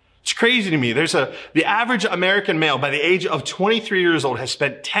 It's crazy to me. The average American male by the age of 23 years old has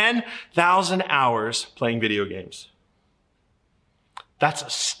spent 10,000 hours playing video games. That's a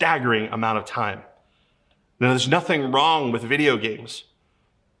staggering amount of time. Now, there's nothing wrong with video games,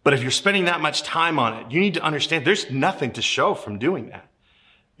 but if you're spending that much time on it, you need to understand there's nothing to show from doing that.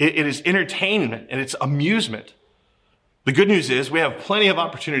 It is entertainment and it's amusement. The good news is we have plenty of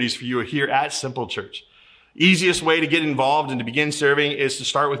opportunities for you here at Simple Church. Easiest way to get involved and to begin serving is to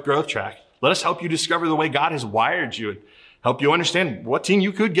start with Growth Track. Let us help you discover the way God has wired you and help you understand what team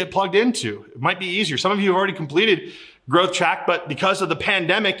you could get plugged into. It might be easier. Some of you have already completed Growth Track, but because of the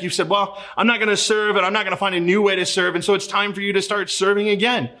pandemic, you said, well, I'm not going to serve and I'm not going to find a new way to serve. And so it's time for you to start serving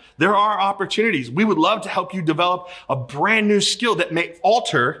again. There are opportunities. We would love to help you develop a brand new skill that may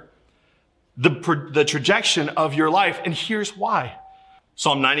alter the trajectory of your life. And here's why.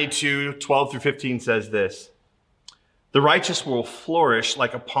 Psalm 92, 12 through 15 says this: the righteous will flourish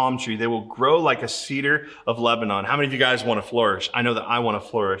like a palm tree. They will grow like a cedar of Lebanon. How many of you guys want to flourish? I know that I want to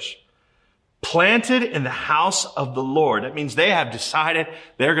flourish. Planted in the house of the Lord. That means they have decided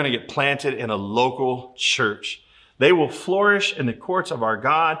they're going to get planted in a local church. They will flourish in the courts of our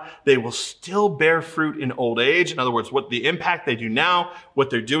God. They will still bear fruit in old age. In other words, what the impact they do now, what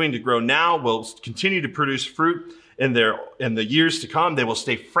they're doing to grow now will continue to produce fruit in the years to come. They will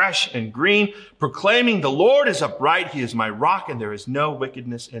stay fresh and green, proclaiming the Lord is upright. He is my rock and there is no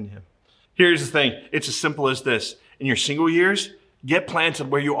wickedness in him. Here's the thing. It's as simple as this. In your single years, get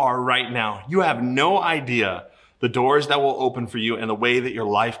planted where you are right now. You have no idea the doors that will open for you and the way that your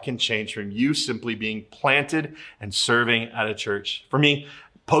life can change from you simply being planted and serving at a church. For me,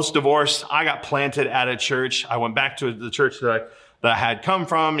 post-divorce, I got planted at a church. I went back to the church that I had come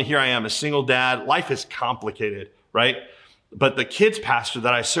from. Here I am, a single dad. Life is complicated, right? But the kids pastor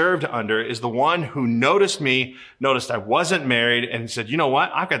that I served under is the one who noticed I wasn't married, and said, you know what?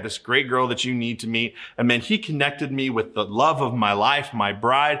 I've got this great girl that you need to meet. And man, he connected me with the love of my life, my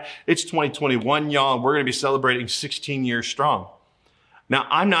bride. It's 2021, y'all, and we're going to be celebrating 16 years strong. Now,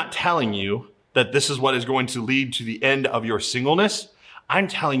 I'm not telling you that this is what is going to lead to the end of your singleness. I'm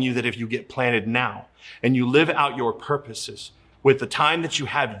telling you that if you get planted now and you live out your purposes with the time that you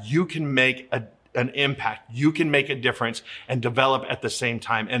have, you can make an impact. You can make a difference and develop at the same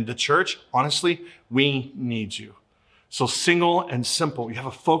time. And the church, honestly, we need you. So single and simple, you have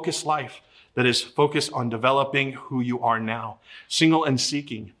a focused life that is focused on developing who you are now. Single and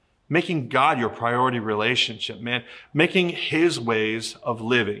seeking, making God your priority relationship, man. Making his ways of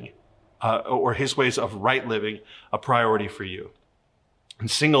living, or his ways of right living a priority for you. And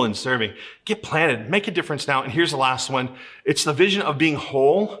single and serving, get planted, make a difference now. And here's the last one. It's the vision of being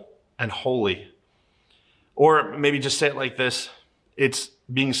whole and holy. Or maybe just say it like this. It's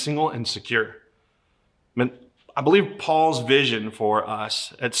being single and secure. I believe Paul's vision for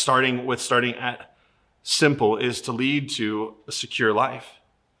us starting at simple is to lead to a secure life.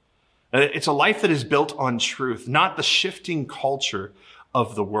 And it's a life that is built on truth, not the shifting culture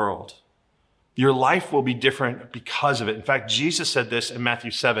of the world. Your life will be different because of it. In fact, Jesus said this in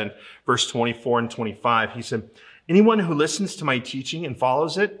Matthew 7, verse 24 and 25. He said, anyone who listens to my teaching and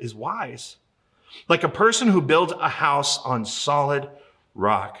follows it is wise, like a person who builds a house on solid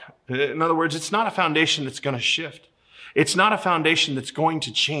rock. In other words, it's not a foundation that's going to shift. It's not a foundation that's going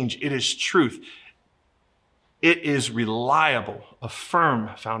to change. It is truth. It is reliable, a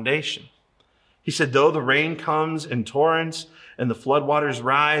firm foundation. He said, though the rain comes in torrents and the floodwaters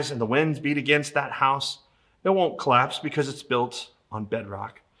rise and the winds beat against that house, it won't collapse because it's built on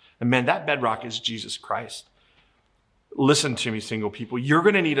bedrock. And man, that bedrock is Jesus Christ. Listen to me, single people. You're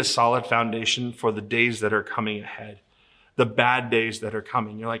going to need a solid foundation for the days that are coming ahead, the bad days that are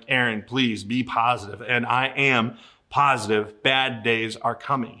coming. You're like, Aaron, please be positive. And I am positive. Bad days are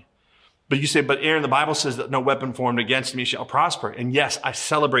coming. But you say, but Aaron, the Bible says that no weapon formed against me shall prosper. And yes, I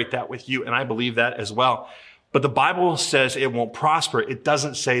celebrate that with you, and I believe that as well. But the Bible says it won't prosper. It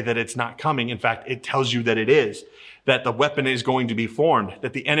doesn't say that it's not coming. In fact, it tells you that it is, that the weapon is going to be formed,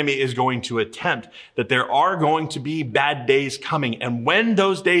 that the enemy is going to attempt, that there are going to be bad days coming. And when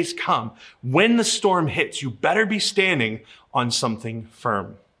those days come, when the storm hits, you better be standing on something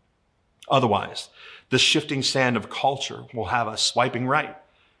firm. Otherwise, the shifting sand of culture will have us swiping right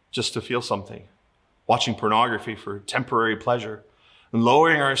just to feel something, watching pornography for temporary pleasure, and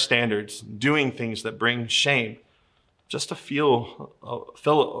lowering our standards, doing things that bring shame, just to fill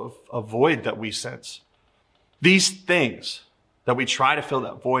a void that we sense. These things that we try to fill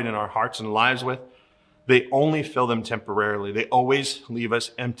that void in our hearts and lives with, they only fill them temporarily. They always leave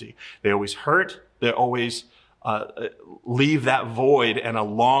us empty. They always hurt. They always leave that void and a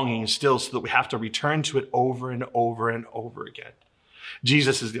longing still, so that we have to return to it over and over and over again.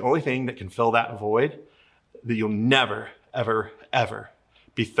 Jesus is the only thing that can fill that void, that you'll never, ever, ever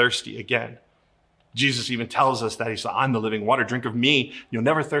be thirsty again. Jesus even tells us that he said, I'm the living water. Drink of me, you'll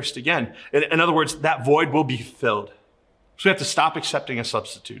never thirst again. In other words, that void will be filled. So we have to stop accepting a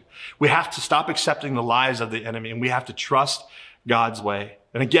substitute. We have to stop accepting the lies of the enemy, and we have to trust God's way.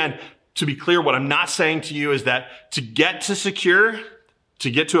 And again, to be clear, what I'm not saying to you is that to get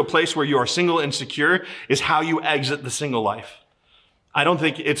to a place where you are single and secure is how you exit the single life. I don't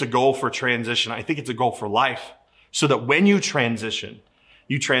think it's a goal for transition. I think it's a goal for life, so that when you transition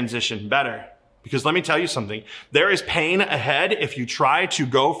better. Because let me tell you something, there is pain ahead if you try to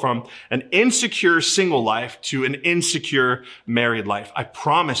go from an insecure single life to an insecure married life. I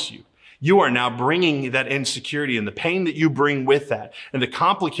promise you, you are now bringing that insecurity and the pain that you bring with that and the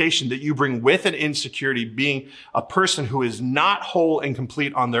complication that you bring with an insecurity, being a person who is not whole and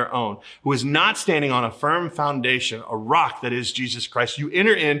complete on their own, who is not standing on a firm foundation, a rock that is Jesus Christ. You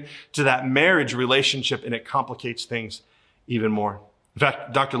enter into that marriage relationship and it complicates things even more. In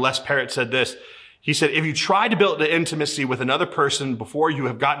fact, Dr. Les Parrott said this. He said, if you try to build an intimacy with another person before you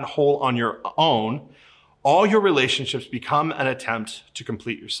have gotten whole on your own, all your relationships become an attempt to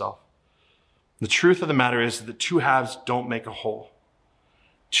complete yourself. The truth of the matter is that two halves don't make a whole.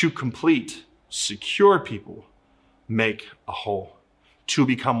 Two complete, secure people make a whole. Two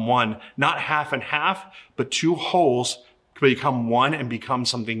become one, not half and half, but two wholes become one and become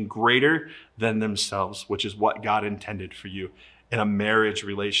something greater than themselves, which is what God intended for you in a marriage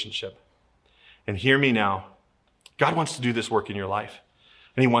relationship. And hear me now. God wants to do this work in your life,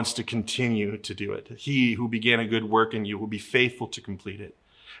 and he wants to continue to do it. He who began a good work in you will be faithful to complete it.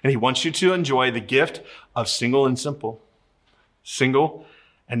 And he wants you to enjoy the gift of single and simple, single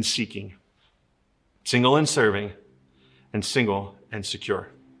and seeking, single and serving, and single and secure.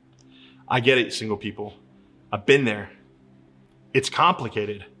 I get it, single people. I've been there. It's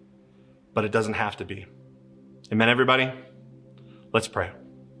complicated, but it doesn't have to be. Amen, everybody? Let's pray.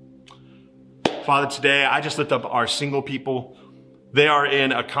 Father, today I just lift up our single people. They are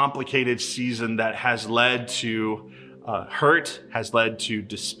in a complicated season that has led to hurt, has led to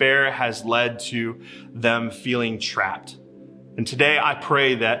despair, has led to them feeling trapped. And today I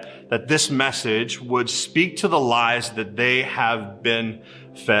pray that this message would speak to the lies that they have been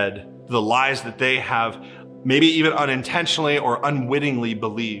fed, the lies that they have maybe even unintentionally or unwittingly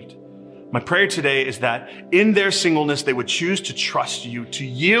believed. My prayer today is that in their singleness, they would choose to trust you, to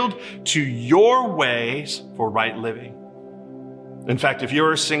yield to your ways for right living. In fact, if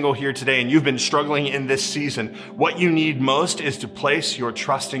you're single here today and you've been struggling in this season, what you need most is to place your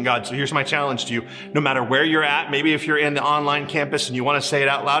trust in God. So here's my challenge to you. No matter where you're at, maybe if you're in the online campus and you want to say it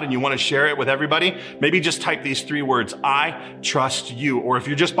out loud and you want to share it with everybody, maybe just type these 3 words, I trust you. Or if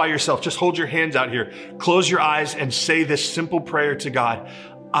you're just by yourself, just hold your hands out here, close your eyes and say this simple prayer to God.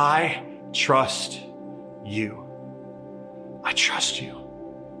 I trust you. I trust you.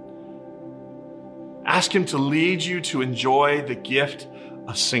 Ask him to lead you to enjoy the gift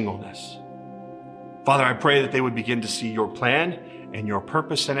of singleness. Father, I pray that they would begin to see your plan and your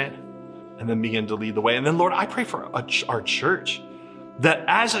purpose in it, and then begin to lead the way. And then, Lord, I pray for our church, that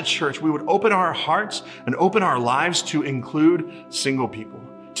as a church, we would open our hearts and open our lives to include single people,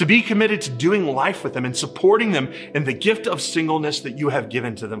 to be committed to doing life with them and supporting them in the gift of singleness that you have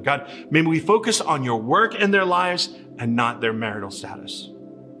given to them. God, may we focus on your work in their lives and not their marital status.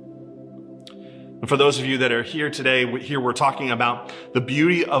 And for those of you that are here today, we're talking about the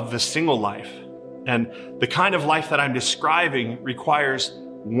beauty of the single life. And the kind of life that I'm describing requires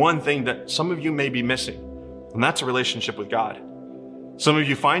one thing that some of you may be missing. And that's a relationship with God. Some of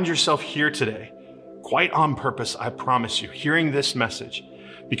you find yourself here today, quite on purpose, I promise you, hearing this message,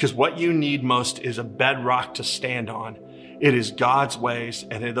 because what you need most is a bedrock to stand on. It is God's ways,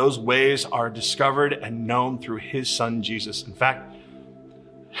 and those ways are discovered and known through his son, Jesus. In fact,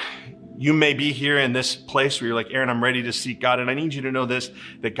 you may be here in this place where you're like, Aaron, I'm ready to seek God. And I need you to know this,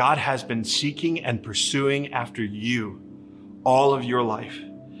 that God has been seeking and pursuing after you all of your life.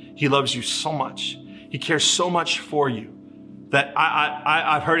 He loves you so much. He cares so much for you that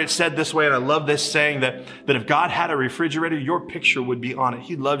I've heard it said this way, and I love this saying that if God had a refrigerator, your picture would be on it.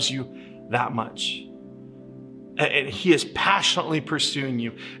 He loves you that much. And he is passionately pursuing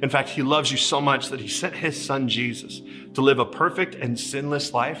you. In fact, he loves you so much that he sent his son Jesus to live a perfect and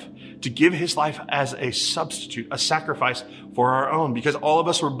sinless life, to give his life as a substitute, a sacrifice for our own, because all of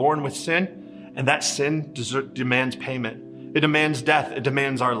us were born with sin, and that sin demands payment. It demands death. It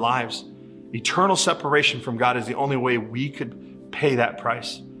demands our lives. Eternal separation from God is the only way we could pay that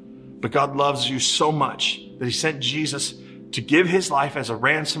price. But God loves you so much that he sent Jesus to give his life as a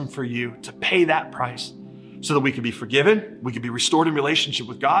ransom for you, to pay that price so that we could be forgiven, we could be restored in relationship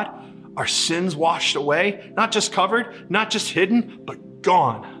with God, our sins washed away, not just covered, not just hidden, but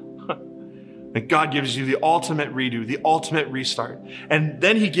gone. And God gives you the ultimate redo, the ultimate restart. And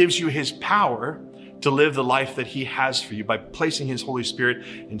then he gives you his power to live the life that he has for you by placing his Holy Spirit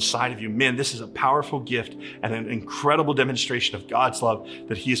inside of you. Man, this is a powerful gift and an incredible demonstration of God's love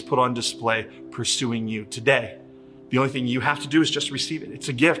that he has put on display pursuing you today. The only thing you have to do is just receive it. It's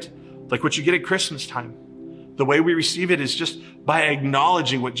a gift, like what you get at Christmas time. The way we receive it is just by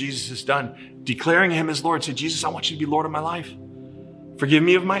acknowledging what Jesus has done, declaring him as Lord. Say, Jesus, I want you to be Lord of my life. Forgive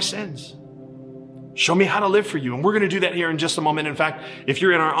me of my sins. Show me how to live for you. And we're going to do that here in just a moment. In fact, if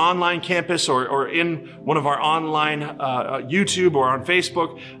you're in our online campus or in one of our online YouTube or on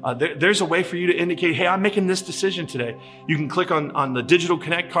Facebook, there's a way for you to indicate, hey, I'm making this decision today. You can click on the digital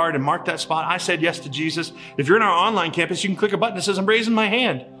connect card and mark that spot. I said yes to Jesus. If you're in our online campus, you can click a button that says, I'm raising my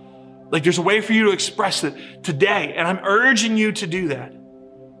hand. Like there's a way for you to express it today. And I'm urging you to do that.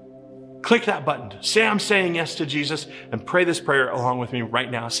 Click that button. Say, I'm saying yes to Jesus, and pray this prayer along with me right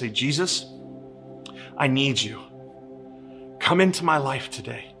now. Say, Jesus, I need you. Come into my life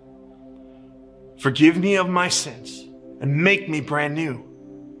today. Forgive me of my sins and make me brand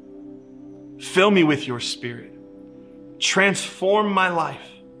new. Fill me with your Spirit. Transform my life.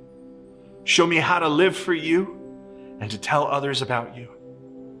 Show me how to live for you and to tell others about you.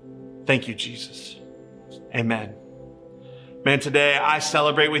 Thank you, Jesus. Amen. Man, today I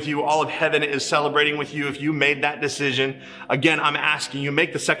celebrate with you. All of heaven is celebrating with you if you made that decision. Again, I'm asking you,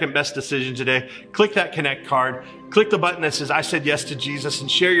 make the second best decision today. Click that connect card. Click the button that says, I said yes to Jesus,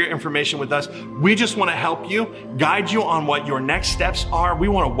 and share your information with us. We just want to help you, guide you on what your next steps are. We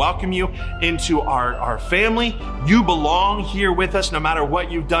want to welcome you into our family. You belong here with us no matter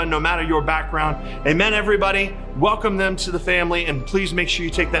what you've done, no matter your background. Amen, everybody. Welcome them to the family, and please make sure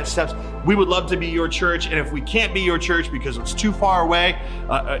you take that steps. We would love to be your church, and if we can't be your church because it's too far away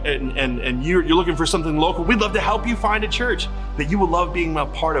and you're looking for something local, we'd love to help you find a church that you will love being a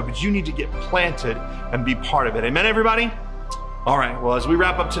part of, but you need to get planted and be part of it. Amen, everybody? All right, well, as we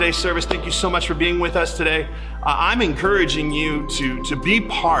wrap up today's service, thank you so much for being with us today. I'm encouraging you to be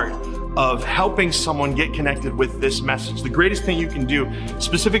part of helping someone get connected with this message. The greatest thing you can do,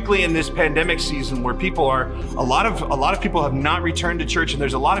 specifically in this pandemic season where a lot of people have not returned to church, and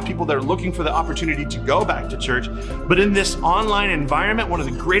there's a lot of people that are looking for the opportunity to go back to church. But in this online environment, one of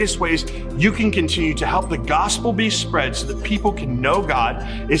the greatest ways you can continue to help the gospel be spread so that people can know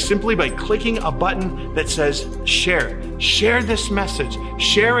God is simply by clicking a button that says share. Share this message.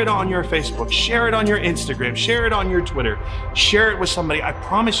 Share it on your Facebook. Share it on your Instagram. Share it on your Twitter. Share it with somebody. I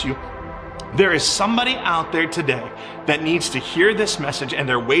promise you, there is somebody out there today that needs to hear this message, and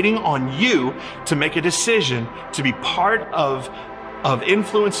they're waiting on you to make a decision to be part of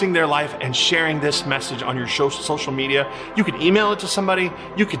influencing their life and sharing this message on your social media. You could email it to somebody.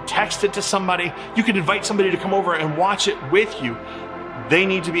 You could text it to somebody. You could invite somebody to come over and watch it with you. They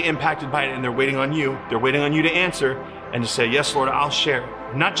need to be impacted by it, and they're waiting on you. They're waiting on you to answer and to say, yes, Lord, I'll share.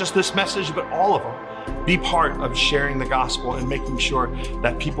 Not just this message, but all of them. Be part of sharing the gospel and making sure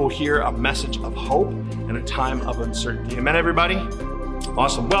that people hear a message of hope in a time of uncertainty. Amen, everybody?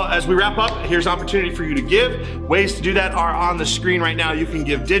 Awesome. Well, as we wrap up, here's an opportunity for you to give. Ways to do that are on the screen right now. You can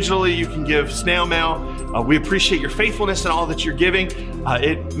give digitally. You can give snail mail. We appreciate your faithfulness and all that you're giving.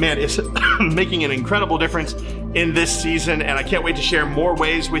 It's making an incredible difference in this season, and I can't wait to share more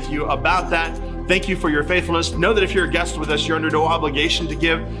ways with you about that. Thank you for your faithfulness. Know that if you're a guest with us, you're under no obligation to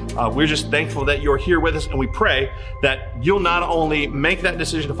give. We're just thankful that you're here with us, and we pray that you'll not only make that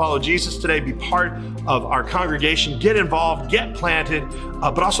decision to follow Jesus today, be part of our congregation, get involved, get planted,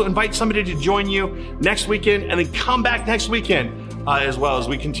 but also invite somebody to join you next weekend, and then come back next weekend as well as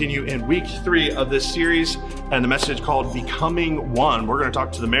we continue in week 3 of this series and the message called Becoming One. We're going to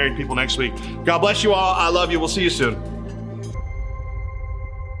talk to the married people next week. God bless you all. I love you. We'll see you soon.